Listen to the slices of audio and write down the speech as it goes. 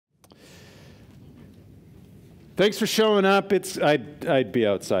Thanks for showing up. I'd be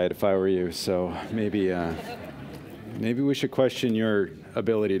outside if I were you, so maybe we should question your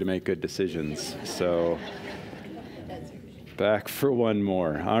ability to make good decisions. So back for one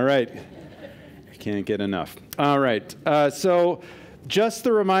more. All right. I can't get enough. All right. So just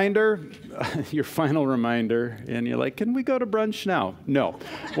the reminder, your final reminder, and you're like, can we go to brunch now? No.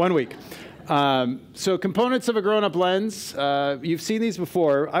 1 week. So components of a grown-up lens, you've seen these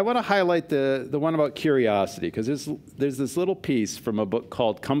before. I want to highlight the one about curiosity, because there's this little piece from a book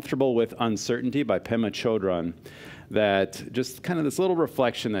called Comfortable with Uncertainty by Pema Chodron that just kind of this little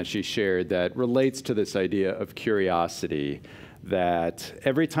reflection that she shared that relates to this idea of curiosity, that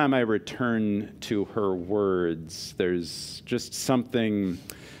every time I return to her words, there's just something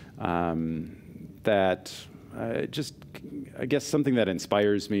that I guess something that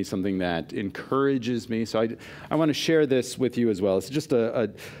inspires me, something that encourages me. So I want to share this with you as well. It's just a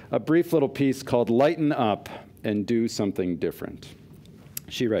brief little piece called Lighten Up and Do Something Different.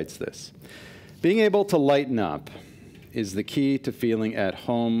 She writes this: being able to lighten up is the key to feeling at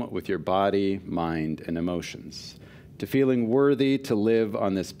home with your body, mind, and emotions, to feeling worthy to live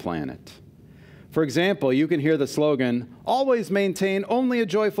on this planet. For example, you can hear the slogan, "Always maintain only a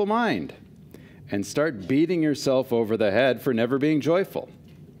joyful mind," and start beating yourself over the head for never being joyful.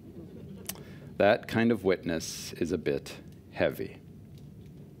 That kind of witness is a bit heavy.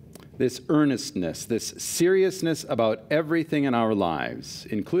 This earnestness, this seriousness about everything in our lives,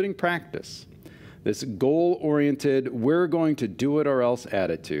 including practice, this goal-oriented, we're going to do it or else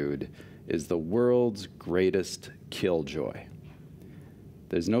attitude, is the world's greatest killjoy.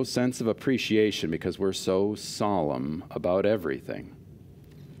 There's no sense of appreciation because we're so solemn about everything.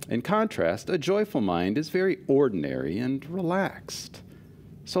 In contrast, a joyful mind is very ordinary and relaxed.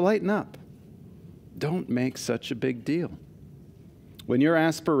 So lighten up. Don't make such a big deal. When your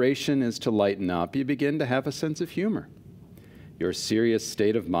aspiration is to lighten up, you begin to have a sense of humor. Your serious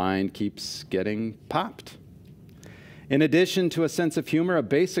state of mind keeps getting popped. In addition to a sense of humor, a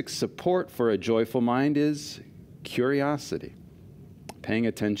basic support for a joyful mind is curiosity, paying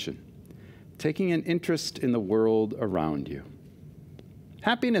attention, taking an interest in the world around you.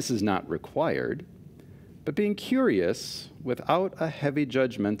 Happiness is not required, but being curious without a heavy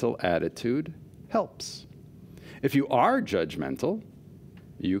judgmental attitude helps. If you are judgmental,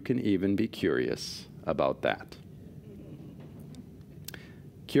 you can even be curious about that.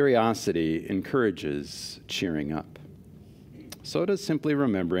 Curiosity encourages cheering up. So does simply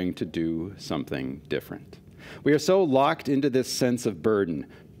remembering to do something different. We are so locked into this sense of burden,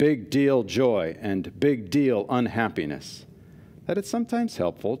 big deal joy, and big deal unhappiness, that it's sometimes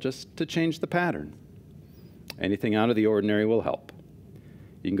helpful just to change the pattern. Anything out of the ordinary will help.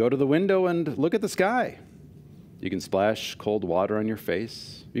 You can go to the window and look at the sky. You can splash cold water on your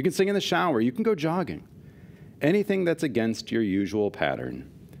face. You can sing in the shower. You can go jogging. Anything that's against your usual pattern.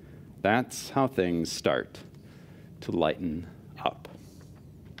 That's how things start to lighten up.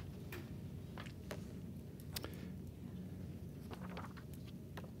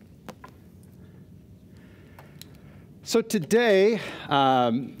 So today,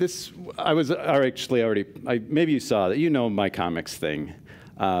 maybe you saw that, you know my comics thing,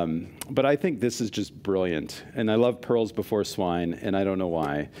 but I think this is just brilliant, and I love Pearls Before Swine, and I don't know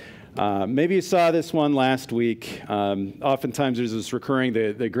why. Maybe you saw this one last week. Oftentimes there's this recurring,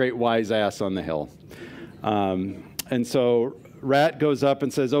 the great wise ass on the hill. And so Rat goes up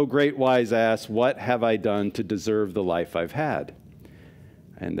and says, "Oh, great wise ass, what have I done to deserve the life I've had?"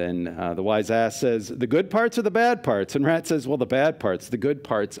 And then the wise ass says, "The good parts or the bad parts?" And Rat says, "Well, the bad parts. The good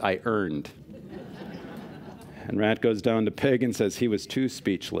parts I earned." And Rat goes down to Pig and says he was too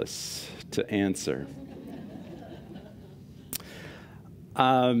speechless to answer.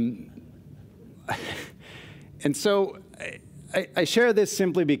 And so I share this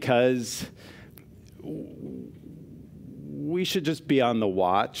simply because we should just be on the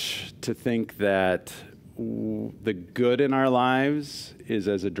watch to think that the good in our lives is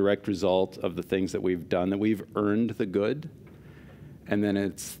as a direct result of the things that we've done, that we've earned the good. And then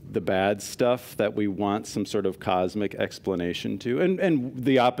it's the bad stuff that we want some sort of cosmic explanation to. And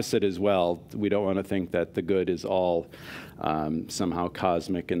the opposite as well. We don't want to think that the good is all somehow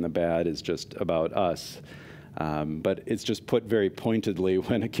cosmic and the bad is just about us. But it's just put very pointedly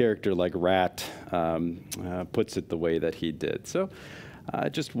when a character like Rat puts it the way that he did. So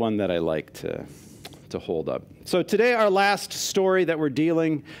just one that I like to hold up. So today our last story that we're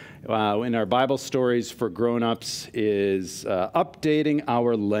dealing in our Bible stories for grown-ups is updating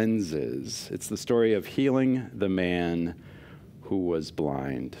our lenses. It's the story of healing the man who was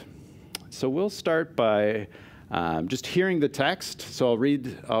blind. So we'll start by Just hearing the text. So I'll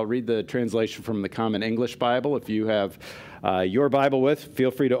read the translation from the Common English Bible. If you have your Bible with,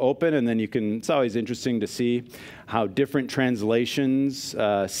 feel free to open, and then it's always interesting to see how different translations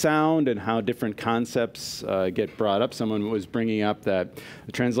sound and how different concepts get brought up. Someone was bringing up that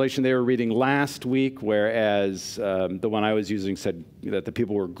the translation they were reading last week, whereas the one I was using said that the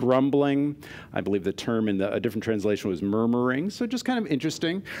people were grumbling. I believe the term in a different translation was murmuring. So just kind of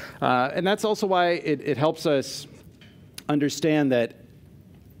interesting. And that's also why it helps us understand that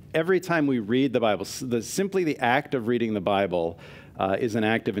every time we read the Bible, simply the act of reading the Bible is an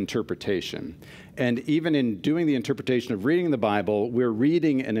act of interpretation. And even in doing the interpretation of reading the Bible, we're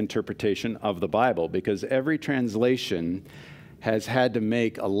reading an interpretation of the Bible, because every translation has had to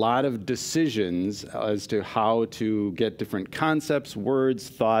make a lot of decisions as to how to get different concepts, words,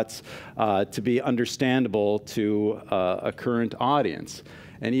 thoughts to be understandable to a current audience.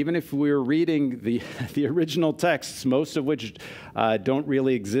 And even if we're reading the original texts, most of which don't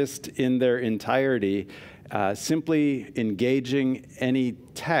really exist in their entirety, simply engaging any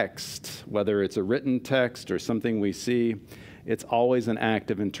text, whether it's a written text or something we see, it's always an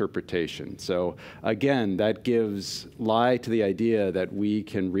act of interpretation. So again, that gives lie to the idea that we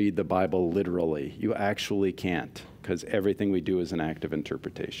can read the Bible literally. You actually can't, because everything we do is an act of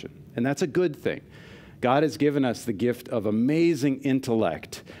interpretation. And that's a good thing. God has given us the gift of amazing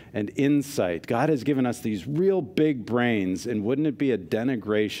intellect and insight. God has given us these real big brains, and wouldn't it be a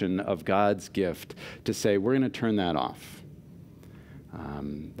denigration of God's gift to say, we're going to turn that off?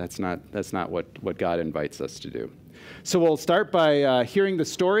 That's not what God invites us to do. So we'll start by hearing the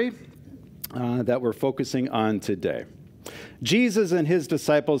story that we're focusing on today. Jesus and his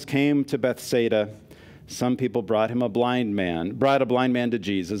disciples came to Bethsaida. Some people brought a blind man to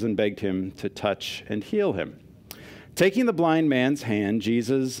Jesus and begged him to touch and heal him. Taking the blind man's hand,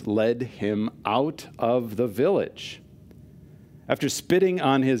 Jesus led him out of the village. After spitting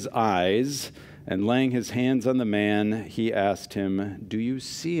on his eyes and laying his hands on the man, he asked him, "Do you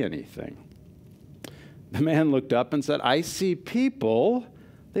see anything?" The man looked up and said, "I see people.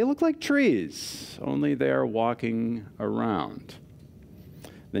 They look like trees, only they are walking around."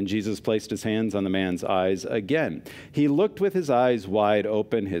 Then Jesus placed his hands on the man's eyes again. He looked with his eyes wide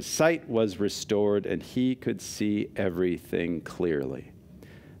open. His sight was restored, and he could see everything clearly.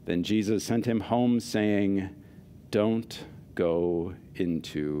 Then Jesus sent him home, saying, "Don't go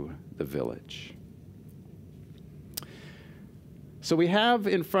into the village." So we have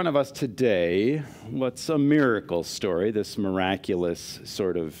in front of us today what's a miracle story, this miraculous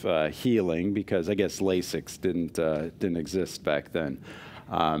sort of healing, because I guess LASIK didn't exist back then.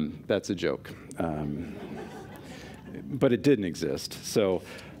 That's a joke. But it didn't exist. So,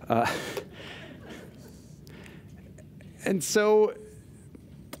 and so,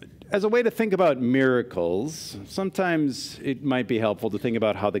 as a way to think about miracles, sometimes it might be helpful to think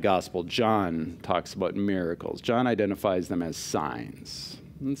about how the Gospel John talks about miracles. John identifies them as signs.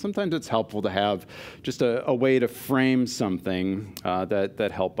 And sometimes it's helpful to have just a way to frame something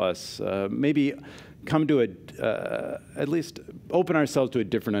that help us maybe come to at least open ourselves to a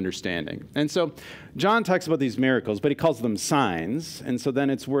different understanding. And so John talks about these miracles, but he calls them signs. And so then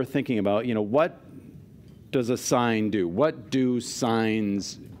it's worth thinking about, what does a sign do? What do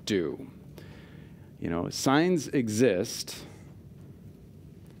signs do? Signs exist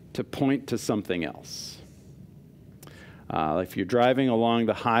to point to something else. If you're driving along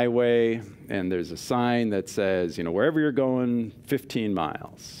the highway and there's a sign that says, wherever you're going, 15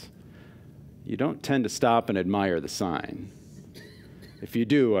 miles. You don't tend to stop and admire the sign. If you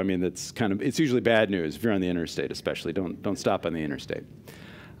do, it's usually bad news. If you're on the interstate especially, don't stop on the interstate.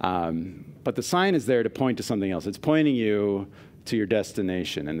 But the sign is there to point to something else. It's pointing you to your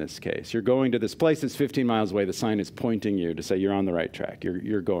destination in this case. You're going to this place that's 15 miles away. The sign is pointing you to say you're on the right track.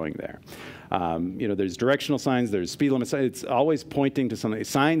 You're going there. There's directional signs, there's speed limit signs. It's always pointing to something.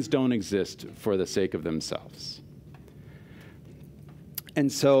 Signs don't exist for the sake of themselves.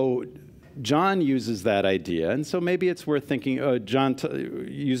 And so John uses that idea, and so maybe it's worth thinking, John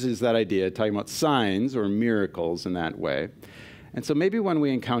uses that idea, talking about signs or miracles in that way. And so maybe when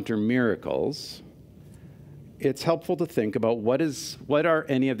we encounter miracles, it's helpful to think about what are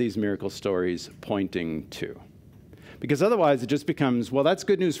any of these miracle stories pointing to? Because otherwise it just becomes, well, that's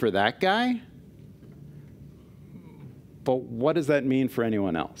good news for that guy, but what does that mean for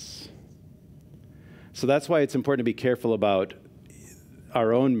anyone else? So that's why it's important to be careful about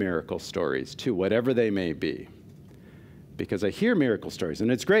our own miracle stories too, whatever they may be. Because I hear miracle stories,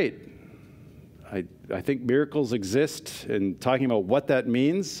 and it's great. I think miracles exist, and talking about what that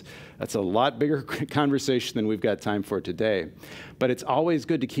means, that's a lot bigger conversation than we've got time for today. But it's always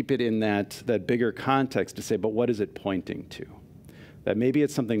good to keep it in that bigger context to say, but what is it pointing to? That maybe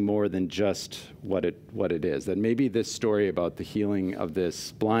it's something more than just what it is. That maybe this story about the healing of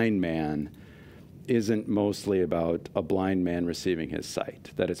this blind man isn't mostly about a blind man receiving his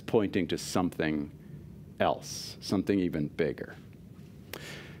sight. That it's pointing to something else, something even bigger.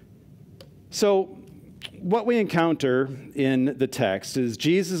 So what we encounter in the text is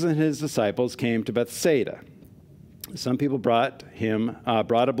Jesus and his disciples came to Bethsaida. Some people brought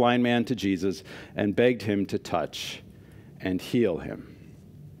a blind man to Jesus and begged him to touch and heal him.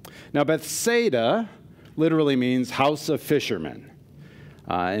 Now, Bethsaida literally means house of fishermen.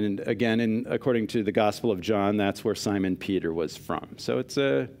 And again, according to the Gospel of John, that's where Simon Peter was from. So it's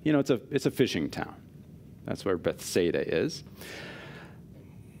a fishing town. That's where Bethsaida is.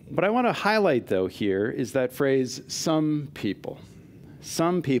 What I want to highlight, though, here is that phrase, some people.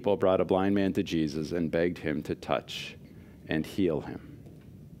 Some people brought a blind man to Jesus and begged him to touch and heal him.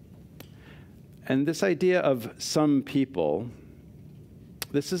 And this idea of some people,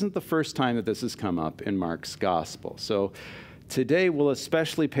 this isn't the first time that this has come up in Mark's gospel. So today we'll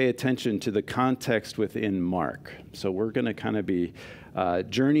especially pay attention to the context within Mark. So we're going to kind of be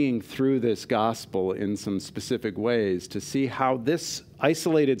journeying through this gospel in some specific ways to see how this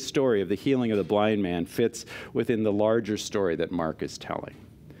isolated story of the healing of the blind man fits within the larger story that Mark is telling.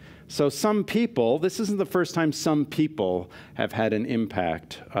 So some people, this isn't the first time some people have had an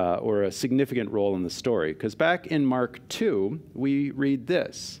impact or a significant role in the story, because back in Mark 2, we read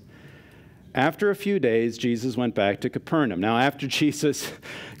this. After a few days, Jesus went back to Capernaum. Now, after Jesus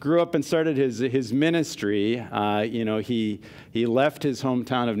grew up and started his ministry, he left his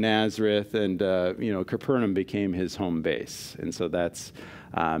hometown of Nazareth, and Capernaum became his home base. And so that's,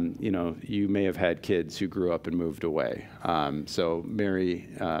 you may have had kids who grew up and moved away. So Mary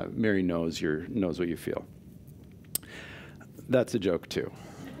knows what you feel. That's a joke too.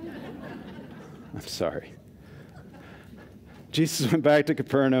 I'm sorry. Jesus went back to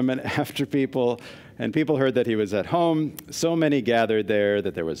Capernaum, and after people heard that he was at home, so many gathered there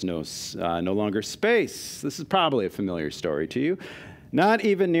that there was no longer space. This is probably a familiar story to you. Not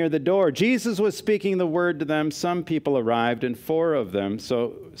even near the door. Jesus was speaking the word to them. Some people arrived, and four of them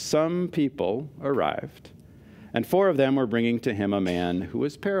were bringing to him a man who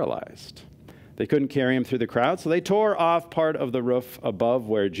was paralyzed. They couldn't carry him through the crowd, so they tore off part of the roof above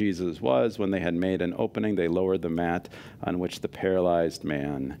where Jesus was. When they had made an opening, they lowered the mat on which the paralyzed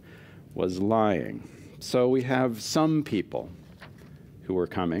man was lying. So we have some people who were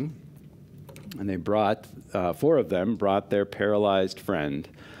coming, and they four of them brought their paralyzed friend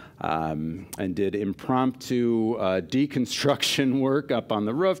and did impromptu deconstruction work up on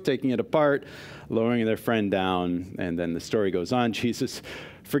the roof, taking it apart, lowering their friend down, and then the story goes on. Jesus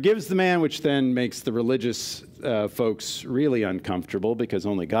forgives the man, which then makes the religious folks really uncomfortable because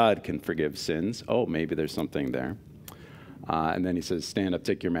only God can forgive sins. Oh, maybe there's something there. And then he says, stand up,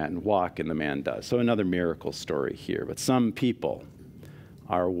 take your mat, and walk, and the man does. So another miracle story here. But some people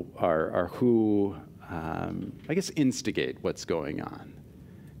are who, I guess, instigate what's going on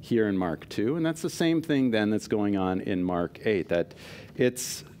here in Mark 2. And that's the same thing then that's going on in Mark 8, that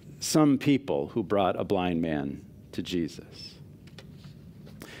it's some people who brought a blind man to Jesus.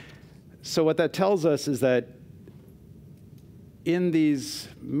 So what that tells us is that in these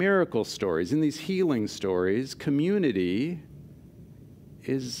miracle stories, in these healing stories, community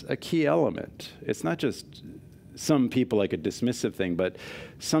is a key element. It's not just some people like a dismissive thing, but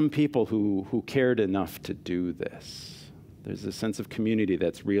some people who cared enough to do this. There's a sense of community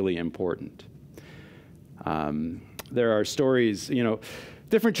that's really important. There are stories,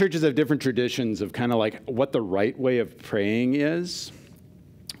 different churches have different traditions of kind of like what the right way of praying is.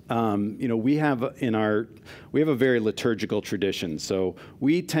 We have a very liturgical tradition, so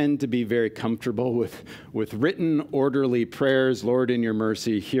we tend to be very comfortable with written, orderly prayers. Lord, in your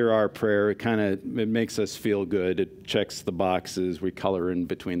mercy, hear our prayer. It makes us feel good. It checks the boxes. We color in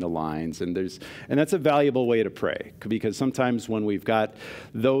between the lines, and that's a valuable way to pray, because sometimes when we've got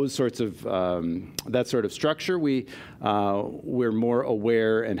those sorts of that sort of structure, we're more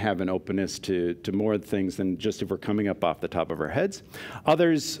aware and have an openness to more things than just if we're coming up off the top of our heads.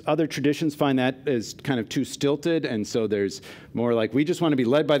 Other traditions find that as kind of too stilted, and so there's more like, we just want to be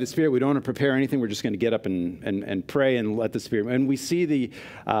led by the Spirit. We don't want to prepare anything. We're just going to get up and pray and let the Spirit. And we see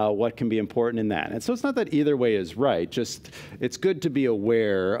what can be important in that. And so it's not that either way is right, just it's good to be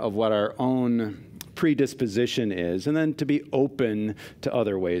aware of what our own predisposition is, and then to be open to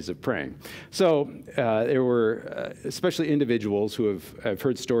other ways of praying. So there were especially individuals who I've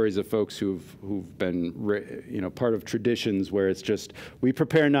heard stories of folks who've been part of traditions where it's just, we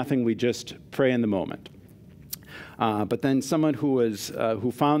prepare nothing, we just pray in the moment. But then someone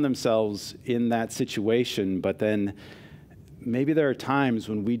who found themselves in that situation, but then maybe there are times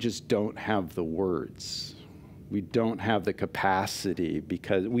when we just don't have the words. We don't have the capacity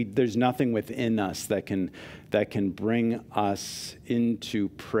because there's nothing within us that can bring us into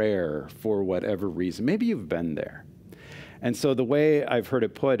prayer for whatever reason. Maybe you've been there. And so the way I've heard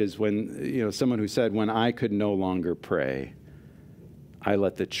it put is when, someone who said, when I could no longer pray, I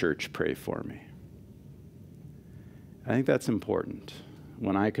let the church pray for me. I think that's important.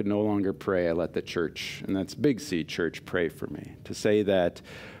 When I could no longer pray, I let the church, and that's Big C Church, pray for me. To say that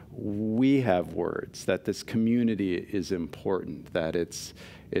we have words, that this community is important, that it's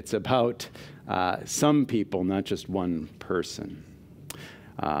about some people, not just one person.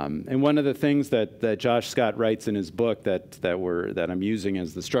 And one of the things that Josh Scott writes in his book that I'm using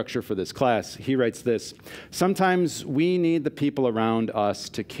as the structure for this class, he writes this: sometimes we need the people around us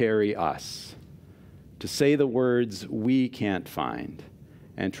to carry us, to say the words we can't find,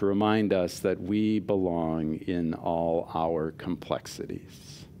 and to remind us that we belong in all our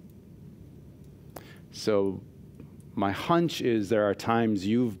complexities. So my hunch is there are times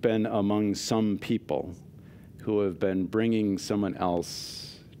you've been among some people who have been bringing someone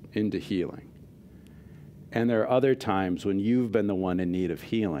else into healing. And there are other times when you've been the one in need of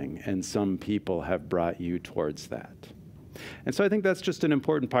healing, and some people have brought you towards that. And so I think that's just an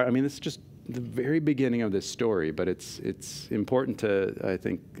important part. I mean, it's just the very beginning of this story, but it's important to, I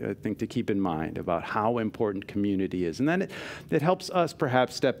think to keep in mind about how important community is. And then it helps us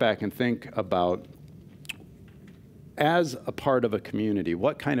perhaps step back and think about, as a part of a community,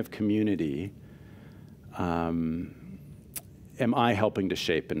 what kind of community am I helping to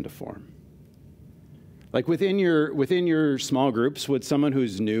shape and to form? Like within your small groups, would someone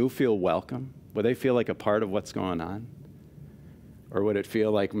who's new feel welcome? Would they feel like a part of what's going on? Or would it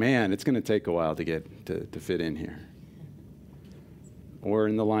feel like, man, it's going to take a while to get to fit in here? Or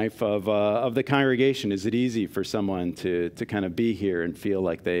in the life of the congregation, is it easy for someone to kind of be here and feel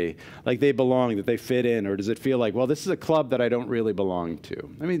like they belong, that they fit in? Or does it feel like, well, this is a club that I don't really belong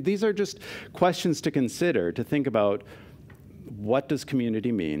to? I mean, these are just questions to consider, to think about what does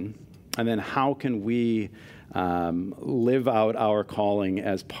community mean, and then how can we live out our calling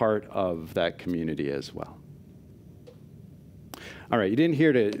as part of that community as well. All right, you didn't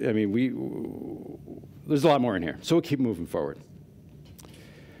hear there's a lot more in here, so we'll keep moving forward.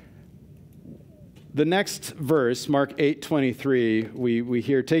 The next verse, Mark 8:23, we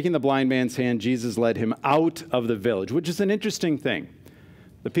hear, taking the blind man's hand, Jesus led him out of the village, which is an interesting thing.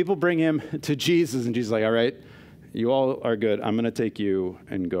 The people bring him to Jesus, and Jesus is like, all right, you all are good. I'm going to take you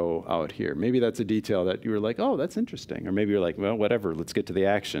and go out here. Maybe that's a detail that you were like, oh, that's interesting. Or maybe you're like, well, whatever, let's get to the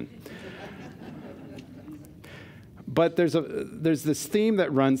action. But there's this theme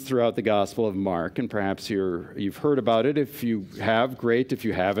that runs throughout the Gospel of Mark, and perhaps you've heard about it. If you have, great. If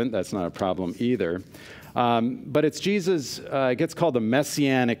you haven't, that's not a problem either. But it's Jesus, it gets called the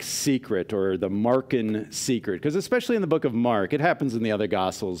Messianic secret, or the Markan secret, because especially in the book of Mark, it happens in the other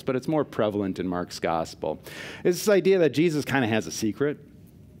Gospels, but it's more prevalent in Mark's Gospel. It's this idea that Jesus kind of has a secret.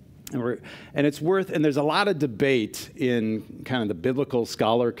 And there's a lot of debate in kind of the biblical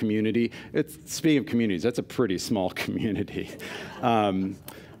scholar community. Speaking of communities, that's a pretty small community.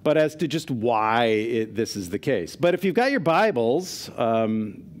 But as to just why this is the case. But if you've got your Bibles,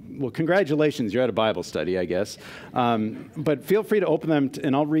 well, congratulations, you're at a Bible study, I guess. But feel free to open them,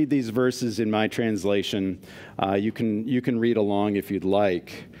 and I'll read these verses in my translation. You can read along if you'd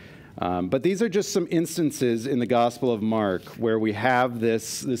like. But these are just some instances in the Gospel of Mark where we have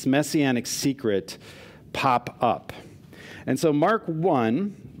this messianic secret pop up. And so Mark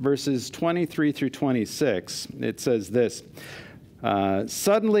 1, verses 23 through 26, it says this: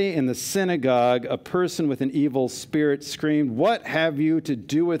 suddenly in the synagogue, a person with an evil spirit screamed, "What have you to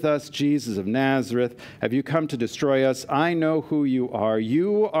do with us, Jesus of Nazareth? Have you come to destroy us? I know who you are.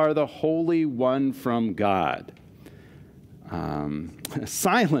 You are the Holy One from God."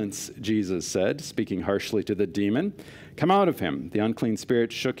 Silence, Jesus said, speaking harshly to the demon. Come out of him. The unclean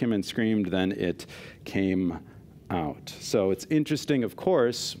spirit shook him and screamed, then it came out. So it's interesting, of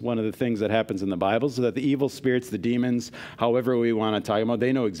course, one of the things that happens in the Bible is that the evil spirits, the demons, however we want to talk about,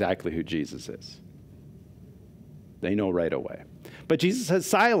 they know exactly who Jesus is. They know right away. But Jesus has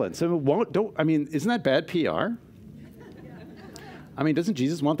silence. Isn't that bad PR? I mean, doesn't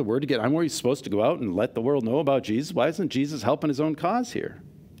Jesus want the word to get? I'm where he's supposed to go out and let the world know about Jesus. Why isn't Jesus helping his own cause here?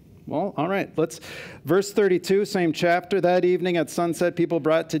 Well, all right. Verse 32, same chapter. That evening at sunset, people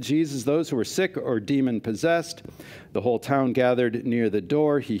brought to Jesus those who were sick or demon-possessed. The whole town gathered near the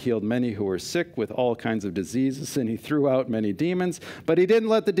door. He healed many who were sick with all kinds of diseases, and he threw out many demons. But he didn't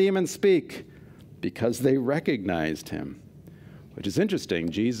let the demons speak because they recognized him, which is interesting.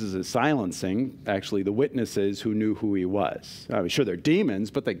 Jesus is silencing, actually, the witnesses who knew who he was. I mean, sure, they're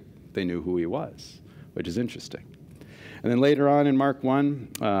demons, but they knew who he was, which is interesting. And then later on in Mark 1,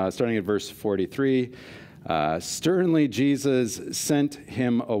 starting at verse 43, sternly Jesus sent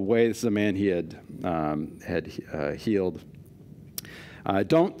him away. This is a man he had healed.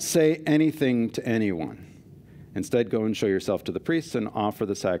 Don't say anything to anyone. Instead, go and show yourself to the priests and offer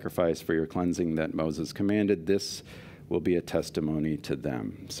the sacrifice for your cleansing that Moses commanded. This will be a testimony to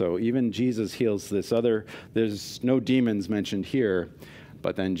them. So even Jesus heals this other, there's no demons mentioned here,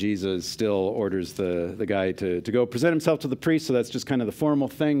 but then Jesus still orders the guy to go present himself to the priest. So that's just kind of the formal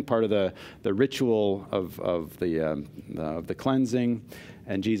thing, part of the ritual of the cleansing.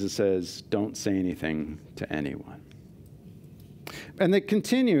 And Jesus says, don't say anything to anyone. And it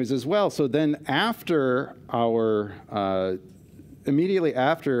continues as well. So then immediately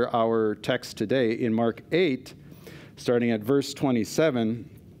after our text today in Mark 8, starting at verse 27,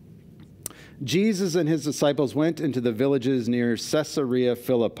 Jesus and his disciples went into the villages near Caesarea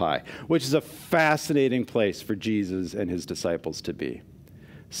Philippi, which is a fascinating place for Jesus and his disciples to be.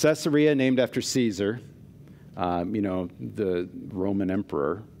 Caesarea, named after Caesar, the Roman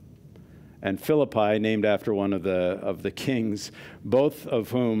emperor, and Philippi, named after one of the kings, both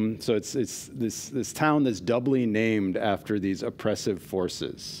of whom, so it's this town that's doubly named after these oppressive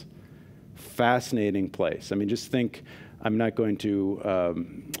forces. Fascinating place. I mean, just think. I'm not going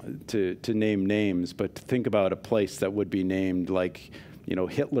to name names, but think about a place that would be named like,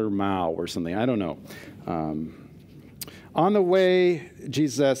 Hitler Mao or something. I don't know. On the way,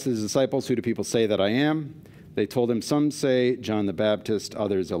 Jesus asked his disciples, who do people say that I am? They told him, some say John the Baptist,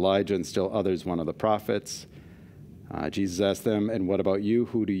 others Elijah, and still others one of the prophets. Jesus asked them, and what about you?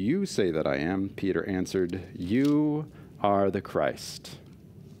 Who do you say that I am? Peter answered, you are the Christ.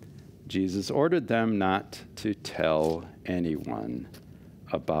 Jesus ordered them not to tell anyone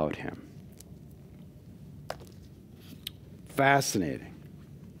about him. Fascinating.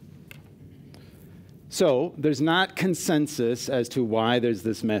 So there's not consensus as to why there's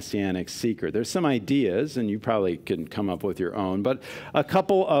this messianic secret. There's some ideas, and you probably can come up with your own, but a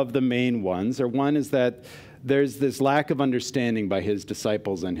couple of the main ones are, one is that there's this lack of understanding by his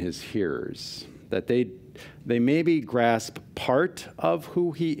disciples and his hearers, that they maybe grasp part of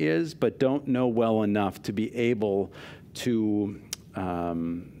who he is, but don't know well enough to be able to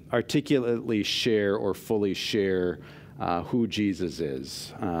articulately share or fully share who Jesus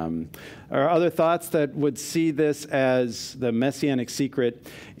is. Our other thoughts that would see this as the messianic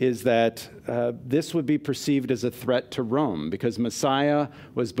secret is that this would be perceived as a threat to Rome, because Messiah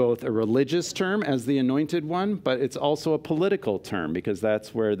was both a religious term as the anointed one, but it's also a political term, because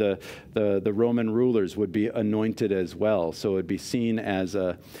that's where the Roman rulers would be anointed as well. So it would be seen as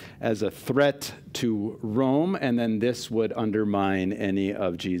a threat to Rome, and then this would undermine any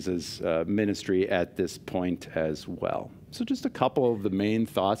of Jesus' ministry at this point as well. So just a couple of the main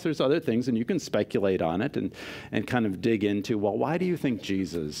thoughts. There's other things, and you can speculate on it and kind of dig into, well, why do you think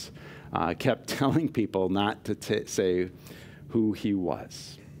Jesus kept telling people not to say who he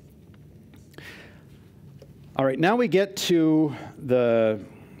was? All right, now we get to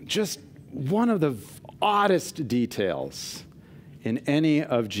just one of the oddest details in any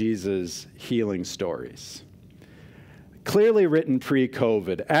of Jesus' healing stories. Clearly written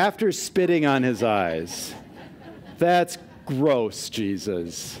pre-COVID, after spitting on his eyes. That's gross,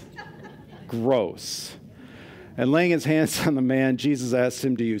 Jesus. Gross. And laying his hands on the man, Jesus asked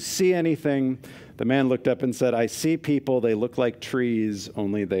him, do you see anything? The man looked up and said, I see people. They look like trees,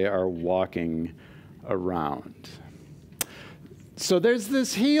 only they are walking around. So there's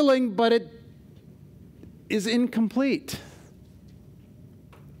this healing, but it is incomplete.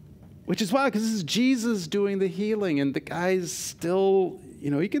 Which is wild, because this is Jesus doing the healing, and the guy's still,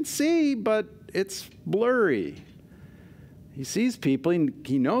 he can see, but it's blurry. He sees people, and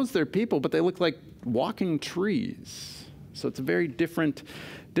he knows they're people, but they look like walking trees. So it's a very different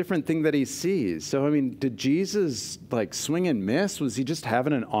thing that he sees. So, I mean, did Jesus swing and miss? Was he just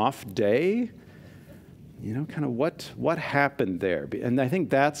having an off day? Kind of what happened there? And I think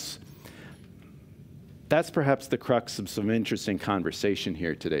that's perhaps the crux of some interesting conversation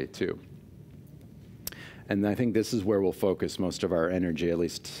here today, too. And I think this is where we'll focus most of our energy, at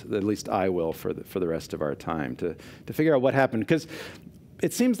least I will for the rest of our time, to figure out what happened. Because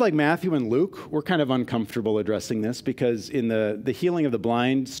it seems like Matthew and Luke were kind of uncomfortable addressing this because in the healing of the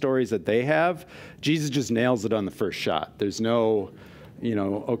blind stories that they have, Jesus just nails it on the first shot. There's no,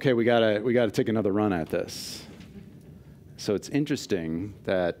 okay, we gotta take another run at this. So it's interesting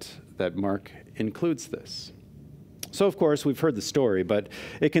that Mark includes this. So, of course, we've heard the story, but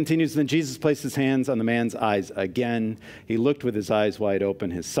it continues. Then Jesus placed his hands on the man's eyes again. He looked with his eyes wide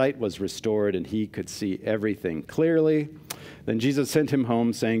open. His sight was restored, and he could see everything clearly. Then Jesus sent him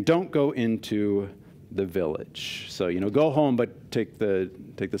home, saying, "Don't go into the village." So, go home, but take the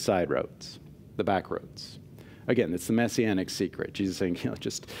side roads, the back roads. Again, it's the messianic secret. Jesus saying,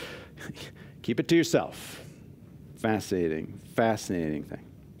 just keep it to yourself. Fascinating thing.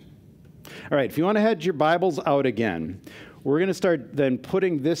 All right, if you want to head your Bibles out again, we're going to start then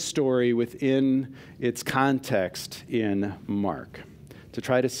putting this story within its context in Mark to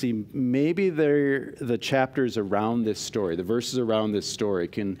try to see maybe the chapters around this story, the verses around this story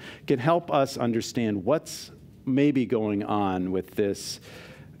can help us understand what's maybe going on with this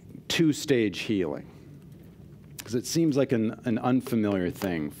two-stage healing, because it seems like an unfamiliar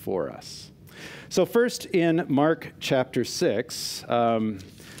thing for us. So first in Mark chapter 6,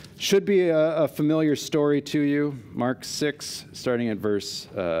 should be a familiar story to you. Mark 6, starting at verse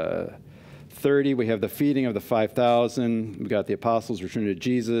 30, we have the feeding of the 5,000. We got the apostles returned to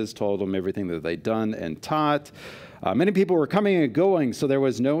Jesus, told them everything that they'd done and taught. Many people were coming and going, so there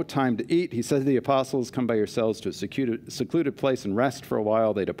was no time to eat. He said to the apostles, "Come by yourselves to a secluded place and rest for a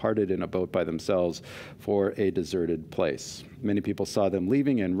while." They departed in a boat by themselves for a deserted place. Many people saw them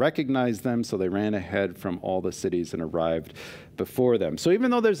leaving and recognized them, so they ran ahead from all the cities and arrived before them. So even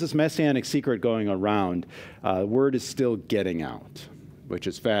though there's this messianic secret going around, word is still getting out, which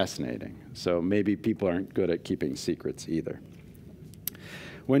is fascinating. So maybe people aren't good at keeping secrets either.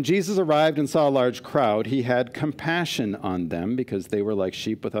 When Jesus arrived and saw a large crowd, he had compassion on them because they were like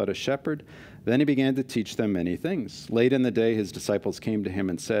sheep without a shepherd. Then he began to teach them many things. Late in the day, his disciples came to him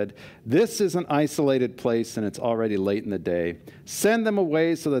and said, "This is an isolated place, and it's already late in the day. Send them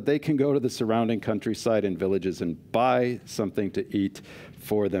away so that they can go to the surrounding countryside and villages and buy something to eat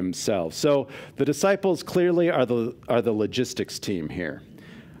for themselves." So the disciples clearly are the logistics team here.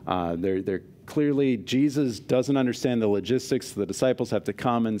 They're clearly, Jesus doesn't understand the logistics. The disciples have to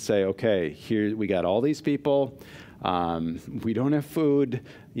come and say, "Okay, here we got all these people. We don't have food.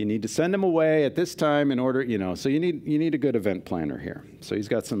 You need to send them away at this time in order, so you need a good event planner here." So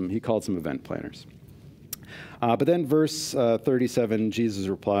he called some event planners. But then verse 37, Jesus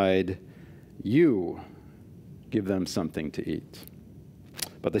replied, "You give them something to eat."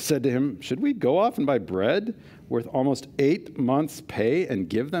 But they said to him, "Should we go off and buy bread worth almost 8 months' pay and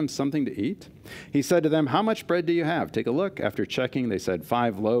give them something to eat?" He said to them, "How much bread do you have? Take a look." After checking, they said,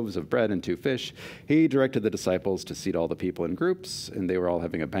 5 loaves of bread and 2 fish. He directed the disciples to seat all the people in groups, and they were all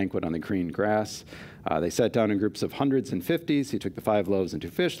having a banquet on the green grass. They sat down in groups of hundreds and fifties. He took the 5 loaves and 2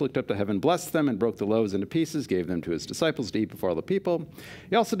 fish, looked up to heaven, blessed them, and broke the loaves into pieces, gave them to his disciples to eat before all the people.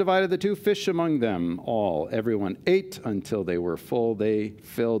 He also divided the 2 fish among them all. Everyone ate until they were full. They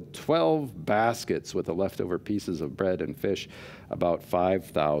filled 12 baskets with the leftover pieces of bread and fish. About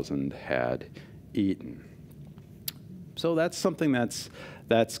 5,000 had eaten. So that's something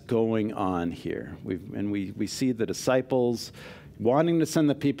that's going on here. We see the disciples wanting to send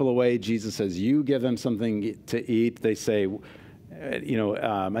the people away. Jesus says, "You give them something to eat." They say,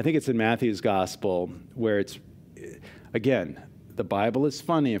 I think it's in Matthew's gospel where it's, again, the Bible is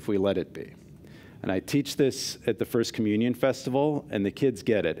funny if we let it be. And I teach this at the First Communion Festival, and the kids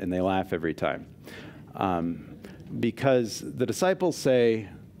get it, and they laugh every time. Because the disciples say,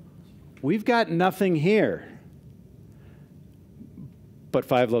 "We've got nothing here but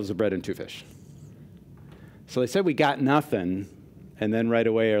 5 loaves of bread and 2 fish." So they said, "We got nothing," and then right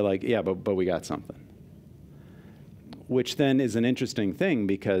away are like, "Yeah, but we got something." Which then is an interesting thing,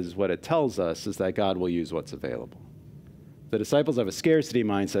 because what it tells us is that God will use what's available. The disciples have a scarcity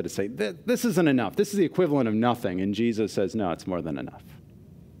mindset to say, "This isn't enough. This is the equivalent of nothing." And Jesus says, "No, it's more than enough."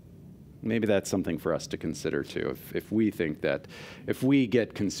 Maybe that's something for us to consider too, if we think that, if we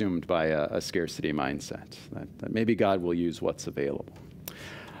get consumed by a scarcity mindset, that maybe God will use what's available.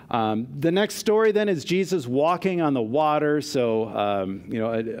 The next story then is Jesus walking on the water. So,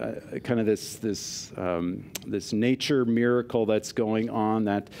 kind of this nature miracle that's going on,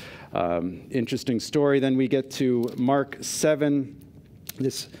 that interesting story. Then we get to Mark 7,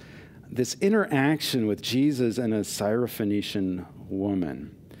 this interaction with Jesus and a Syrophoenician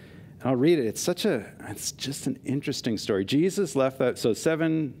woman. And I'll read it. It's just an interesting story. Jesus left that, so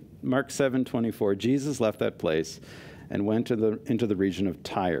Mark 7:24, Jesus left that place and went into the region of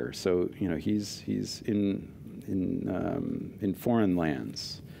Tyre. So, he's in foreign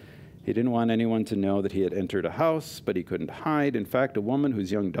lands. He didn't want anyone to know that he had entered a house, but he couldn't hide. In fact, a woman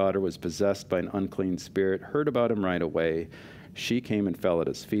whose young daughter was possessed by an unclean spirit heard about him right away. She came and fell at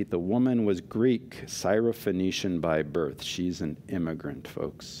his feet. The woman was Greek, Syrophoenician by birth. She's an immigrant,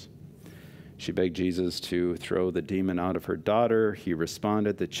 folks. She begged Jesus to throw the demon out of her daughter. He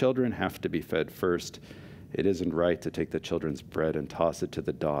responded, "The children have to be fed first. It isn't right to take the children's bread and toss it to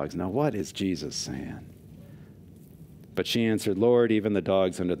the dogs." Now, what is Jesus saying? But she answered, "Lord, even the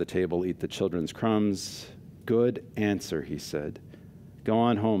dogs under the table eat the children's crumbs." "Good answer," he said. "Go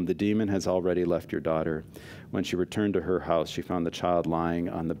on home. The demon has already left your daughter." When she returned to her house, she found the child lying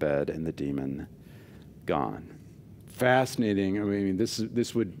on the bed and the demon gone. Fascinating. I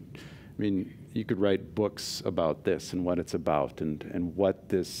mean, you could write books about this and what it's about and what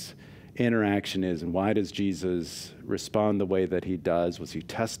this interaction is and why does Jesus respond the way that he does. Was he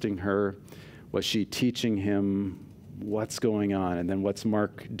testing her? Was she teaching him? What's going on? And then what's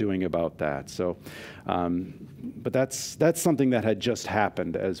Mark doing about that? So, but that's something that had just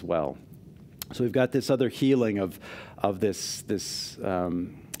happened as well. So we've got this other healing of this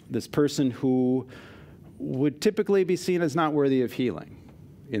person who would typically be seen as not worthy of healing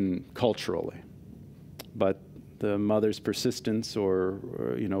culturally, but the mother's persistence or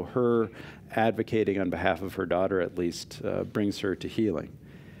her advocating on behalf of her daughter at least brings her to healing.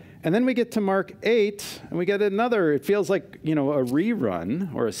 And then we get to Mark 8, and we get another, it feels like, a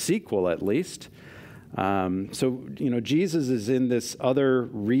rerun, or a sequel at least. Jesus is in this other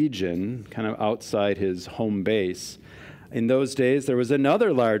region, kind of outside his home base. In those days, there was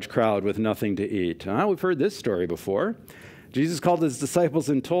another large crowd with nothing to eat. We've heard this story before. Jesus called his disciples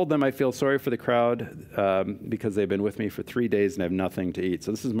and told them, "I feel sorry for the crowd because they've been with me for 3 days and have nothing to eat." So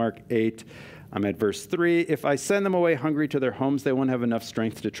this is Mark 8. I'm at verse 3. "If I send them away hungry to their homes, they won't have enough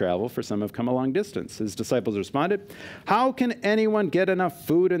strength to travel, for some have come a long distance." His disciples responded, "How can anyone get enough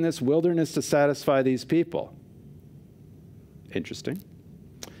food in this wilderness to satisfy these people?" Interesting.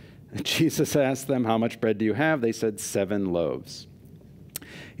 Jesus asked them, "How much bread do you have?" They said, 7 loaves.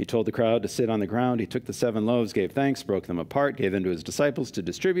 He told the crowd to sit on the ground. He took the 7 loaves, gave thanks, broke them apart, gave them to his disciples to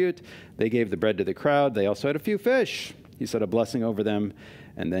distribute. They gave the bread to the crowd. They also had a few fish. He said a blessing over them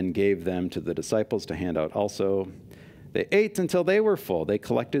and then gave them to the disciples to hand out also. They ate until they were full. They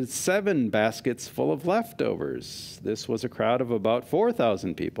collected 7 baskets full of leftovers. This was a crowd of about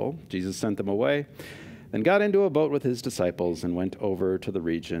 4,000 people. Jesus sent them away, then got into a boat with his disciples and went over to the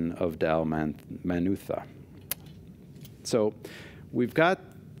region of Dalmanutha. So we've got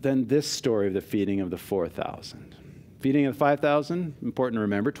then this story of the feeding of the 4,000. Feeding of the 5,000, important to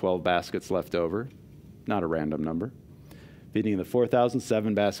remember, 12 baskets left over, not a random number. Feeding of the 4,000,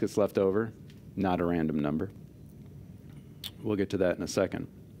 7 baskets left over, not a random number. We'll get to that in a second.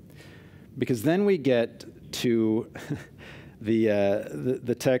 Because then we get to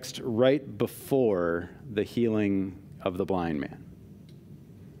the text right before the healing of the blind man.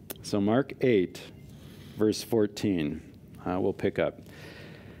 So Mark 8, verse 14, we'll pick up.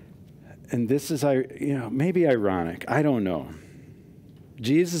 And this is, maybe ironic. I don't know.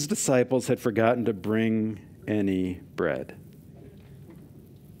 Jesus' disciples had forgotten to bring any bread.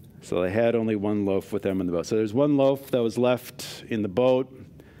 So they had only 1 loaf with them in the boat. So there's 1 loaf that was left in the boat.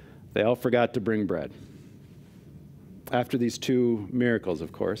 They all forgot to bring bread. After these 2 miracles,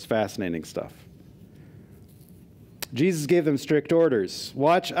 of course, fascinating stuff. Jesus gave them strict orders.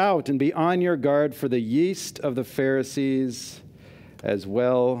 "Watch out and be on your guard for the yeast of the Pharisees as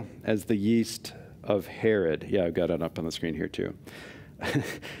well as the yeast of Herod." Yeah, I've got it up on the screen here too.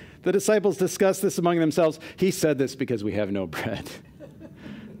 The disciples discussed this among themselves. "He said this because we have no bread."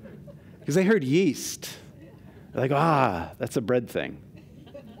 Because they heard yeast. They're like, that's a bread thing.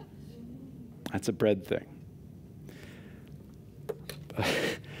 That's a bread thing.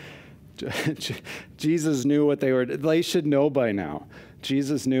 Jesus knew what they should know by now.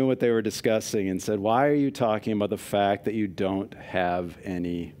 Jesus knew what they were discussing and said, "Why are you talking about the fact that you don't have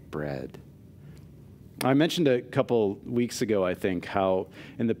any bread?" I mentioned a couple weeks ago, I think, how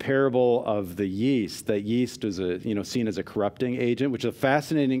in the parable of the yeast, that yeast is seen as a corrupting agent, which is a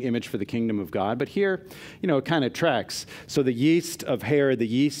fascinating image for the kingdom of God. But here, it kind of tracks. So the yeast of Herod, the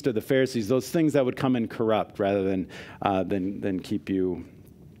yeast of the Pharisees, those things that would come and corrupt rather than keep you,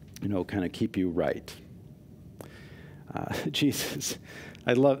 kind of keep you right. Jesus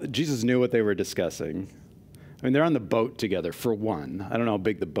knew what they were discussing. I mean, they're on the boat together for one. I don't know how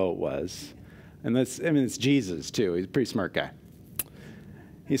big the boat was. And it's Jesus, too. He's a pretty smart guy.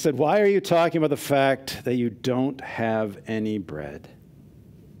 He said, "Why are you talking about the fact that you don't have any bread?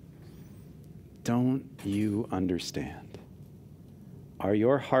 Don't you understand? Are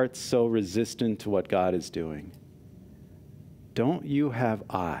your hearts so resistant to what God is doing? don't you have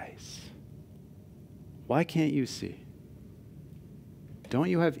eyes? Why can't you see? Don't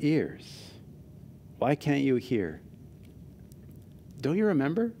you have ears? Why can't you hear? Don't you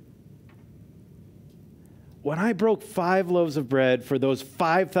remember? When I broke 5 loaves of bread for those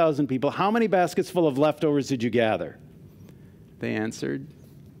 5,000 people, how many baskets full of leftovers did you gather? They answered,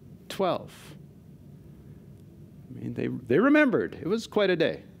 12. I mean, they remembered. It was quite a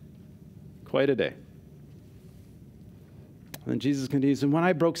day. Quite a day. And then Jesus continues, and when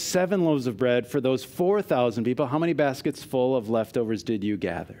I broke 7 loaves of bread for those 4,000 people, how many baskets full of leftovers did you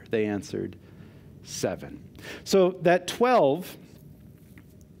gather? They answered, 7. So that 12,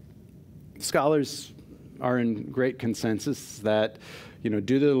 scholars are in great consensus that, due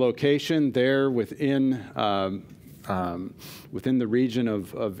to the location there within the region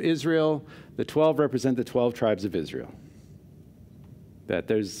of Israel, the 12 represent the 12 tribes of Israel. That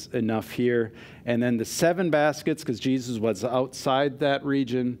there's enough here. And then the 7 baskets, because Jesus was outside that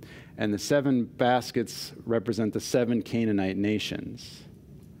region, and the 7 baskets represent the 7 Canaanite nations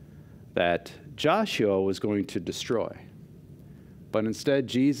that Joshua was going to destroy. But instead,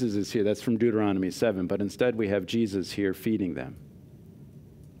 Jesus is here. That's from Deuteronomy 7. But instead, we have Jesus here feeding them,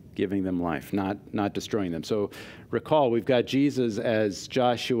 giving them life, not destroying them. So recall, we've got Jesus as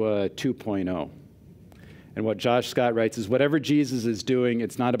Joshua 2.0. And what Josh Scott writes is, whatever Jesus is doing,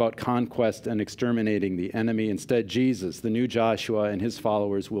 it's not about conquest and exterminating the enemy. Instead, Jesus, the new Joshua, and his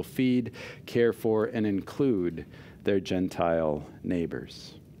followers will feed, care for, and include their Gentile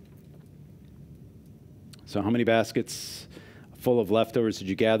neighbors. So how many baskets full of leftovers did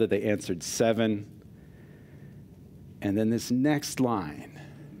you gather? They answered 7. And then this next line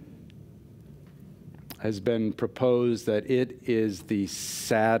has been proposed that it is the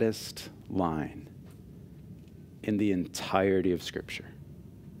saddest line in the entirety of Scripture.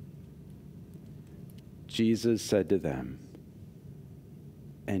 Jesus said to them,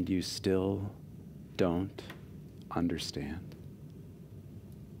 and you still don't understand?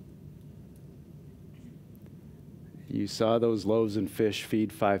 You saw those loaves and fish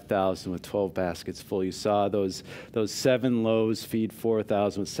feed 5,000 with 12 baskets full. You saw those 7 loaves feed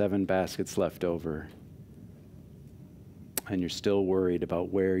 4,000 with 7 baskets left over. And you're still worried about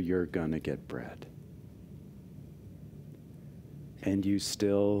where you're going to get bread. And you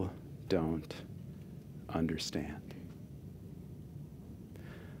still don't understand.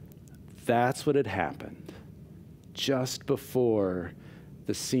 That's what had happened just before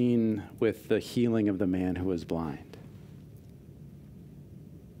the scene with the healing of the man who was blind.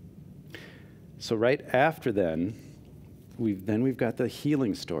 So right after then, we've got the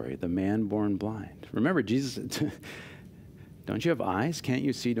healing story, the man born blind. Remember, Jesus, don't you have eyes? Can't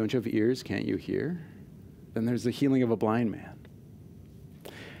you see? Don't you have ears? Can't you hear? Then there's the healing of a blind man.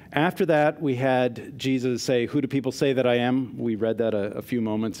 After that, we had Jesus say, who do people say that I am? We read that a few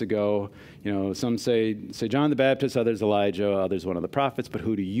moments ago. Some say John the Baptist, others Elijah, others one of the prophets, but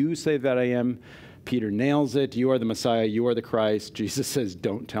who do you say that I am? Peter nails it. You are the Messiah. You are the Christ. Jesus says,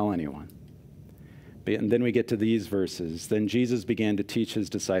 don't tell anyone. And then we get to these verses. Then Jesus began to teach his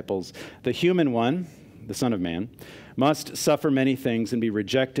disciples, the human one, the Son of Man, must suffer many things and be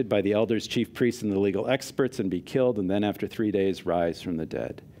rejected by the elders, chief priests, and the legal experts, and be killed, and then after 3 days rise from the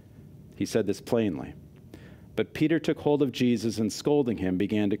dead. He said this plainly. But Peter took hold of Jesus and, scolding him,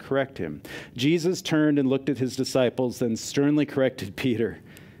 began to correct him. Jesus turned and looked at his disciples, then sternly corrected Peter.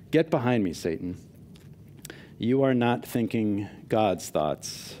 Get behind me, Satan. You are not thinking God's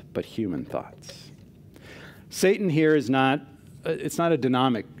thoughts, but human thoughts. Satan here is not, it's not a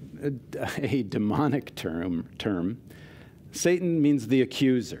demonic term. Satan means the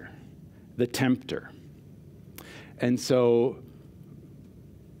accuser, the tempter. And so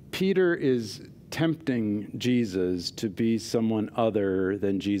Peter is tempting Jesus to be someone other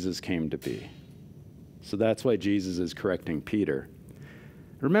than Jesus came to be. So that's why Jesus is correcting Peter.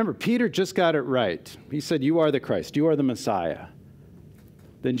 Remember, Peter just got it right. He said, you are the Christ, you are the Messiah.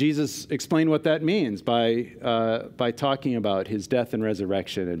 Then Jesus explained what that means by talking about his death and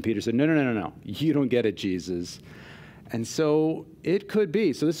resurrection. And Peter said, no, you don't get it, Jesus. And so it could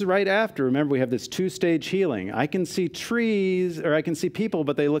be. So this is right after. Remember, we have this 2-stage healing. I can see trees, or I can see people,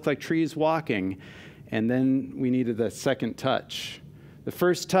 but they look like trees walking. And then we needed the second touch. The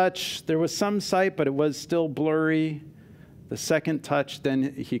first touch, there was some sight, but it was still blurry. The second touch,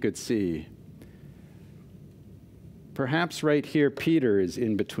 then he could see. Perhaps right here, Peter is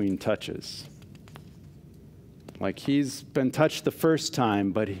in between touches. Like he's been touched the first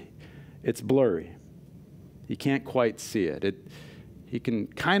time, but it's blurry. He can't quite see it. He can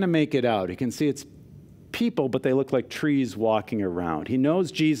kind of make it out. He can see it's people, but they look like trees walking around. He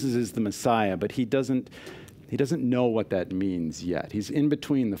knows Jesus is the Messiah, but he doesn't He doesn't know what that means yet. He's in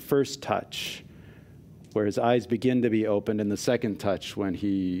between the first touch, where his eyes begin to be opened, and the second touch when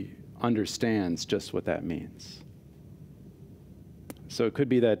he understands just what that means. So it could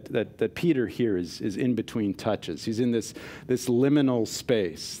be that Peter here is in between touches. He's in this liminal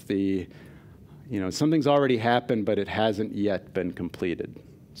space. Something's already happened, but it hasn't yet been completed,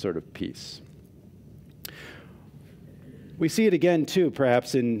 sort of piece. We see it again, too,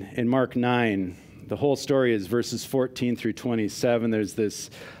 perhaps in Mark 9. The whole story is verses 14 through 27. There's this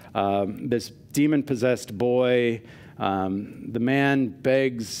demon-possessed boy. The man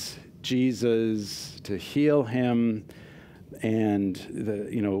begs Jesus to heal him, and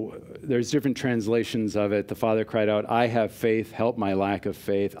there's different translations of it. The father cried out, "I have faith, help my lack of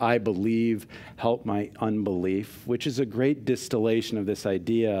faith. I believe, help my unbelief," which is a great distillation of this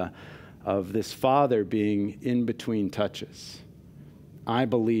idea of this father being in between touches. I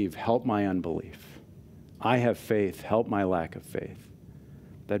believe, help my unbelief. I have faith, help my lack of faith.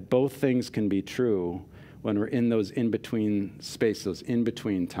 That both things can be true when we're in those in-between spaces, those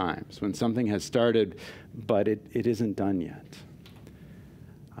in-between times, when something has started, but it isn't done yet.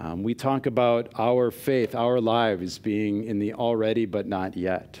 We talk about our faith, our lives being in the already but not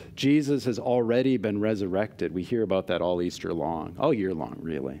yet. Jesus has already been resurrected. We hear about that all Easter long, all year long,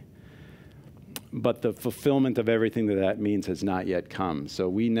 really. But the fulfillment of everything that means has not yet come. So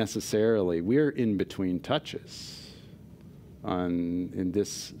we're in between touches in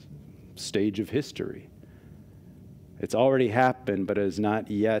this stage of history. It's already happened, but it has not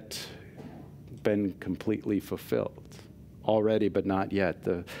yet been completely fulfilled. Already, but not yet.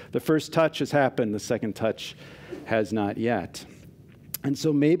 The first touch has happened, the second touch has not yet. And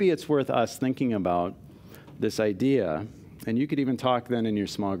so maybe it's worth us thinking about this idea, and you could even talk then in your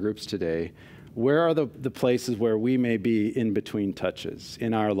small groups today. Where are the places where we may be in between touches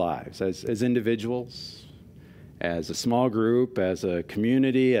in our lives as individuals, as a small group, as a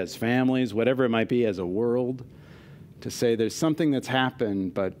community, as families, whatever it might be, as a world, to say there's something that's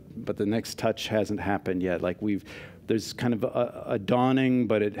happened, but the next touch hasn't happened yet. Like there's kind of a dawning,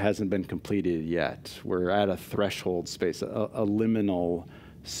 but it hasn't been completed yet. We're at a threshold space, a liminal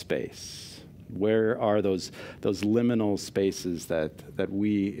space. Where are those liminal spaces that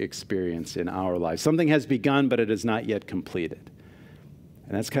we experience in our lives? Something has begun, but it is not yet completed.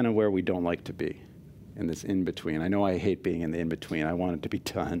 And that's kind of where we don't like to be, in this in-between. I know I hate being in the in-between. I want it to be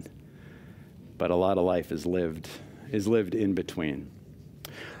done. But a lot of life is lived in between.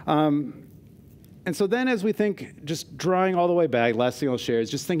 And so then as we think, just drawing all the way back, last thing I'll share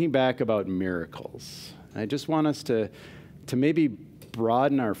is just thinking back about miracles. I just want us to maybe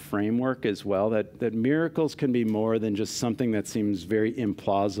broaden our framework as well, that miracles can be more than just something that seems very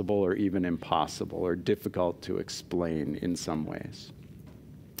implausible or even impossible or difficult to explain in some ways.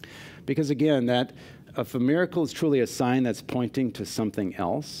 Because again, that if a miracle is truly a sign that's pointing to something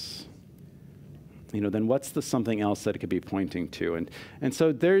else, then what's the something else that it could be pointing to? And so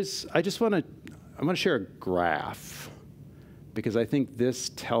I want to share a graph, because I think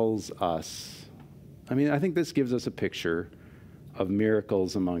this tells us, I think this gives us a picture of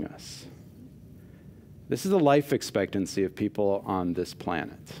miracles among us. This is the life expectancy of people on this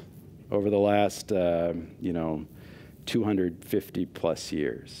planet over the last, 250 plus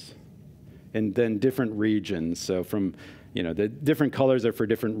years. And then different regions. So from, the different colors are for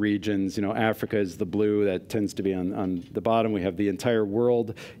different regions. Africa is the blue that tends to be on the bottom. We have the entire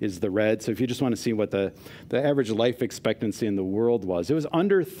world is the red. So if you just want to see what the average life expectancy in the world was, it was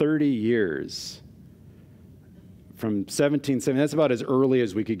under 30 years. From 1770, that's about as early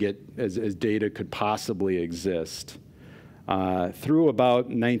as we could get, as data could possibly exist, through about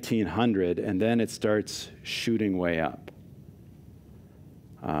 1900, and then it starts shooting way up.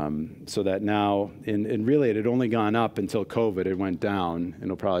 So that now, and really it had only gone up until COVID, it went down, and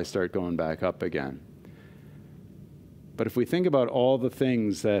it'll probably start going back up again. But if we think about all the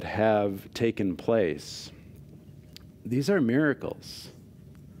things that have taken place, these are miracles.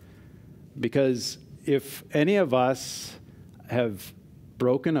 Because if any of us have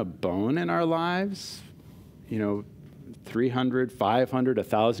broken a bone in our lives, 300, 500,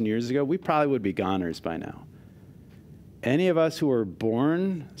 1,000 years ago, we probably would be goners by now. Any of us who were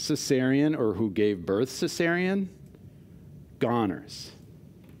born cesarean or who gave birth cesarean, goners.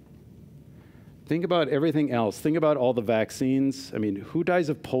 Think about everything else. Think about all the vaccines. Who dies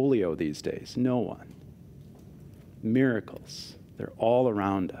of polio these days? No one. Miracles. They're all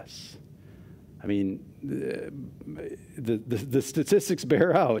around us. The statistics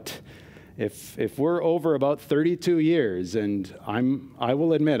bear out. If we're over about 32 years, and I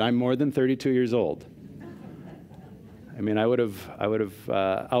will admit I'm more than 32 years old. I would have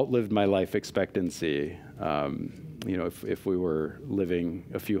outlived my life expectancy if we were living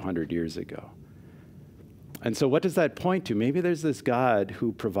a few hundred years ago. And so what does that point to? Maybe there's this God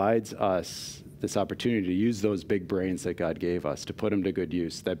who provides us this opportunity to use those big brains that God gave us, to put them to good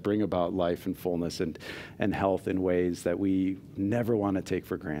use, that bring about life and fullness and health in ways that we never want to take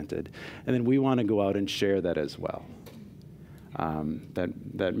for granted. And then we want to go out and share that as well.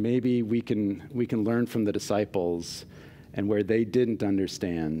 That maybe we can learn from the disciples, and where they didn't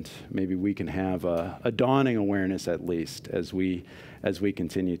understand, maybe we can have a dawning awareness, at least, as we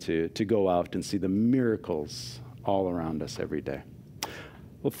continue to go out and see the miracles all around us every day.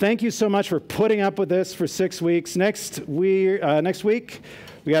 Well, thank you so much for putting up with this for 6 weeks. Next week,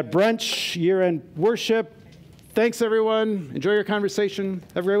 we got brunch, year-end worship. Thanks, everyone. Enjoy your conversation.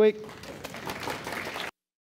 Have a great week.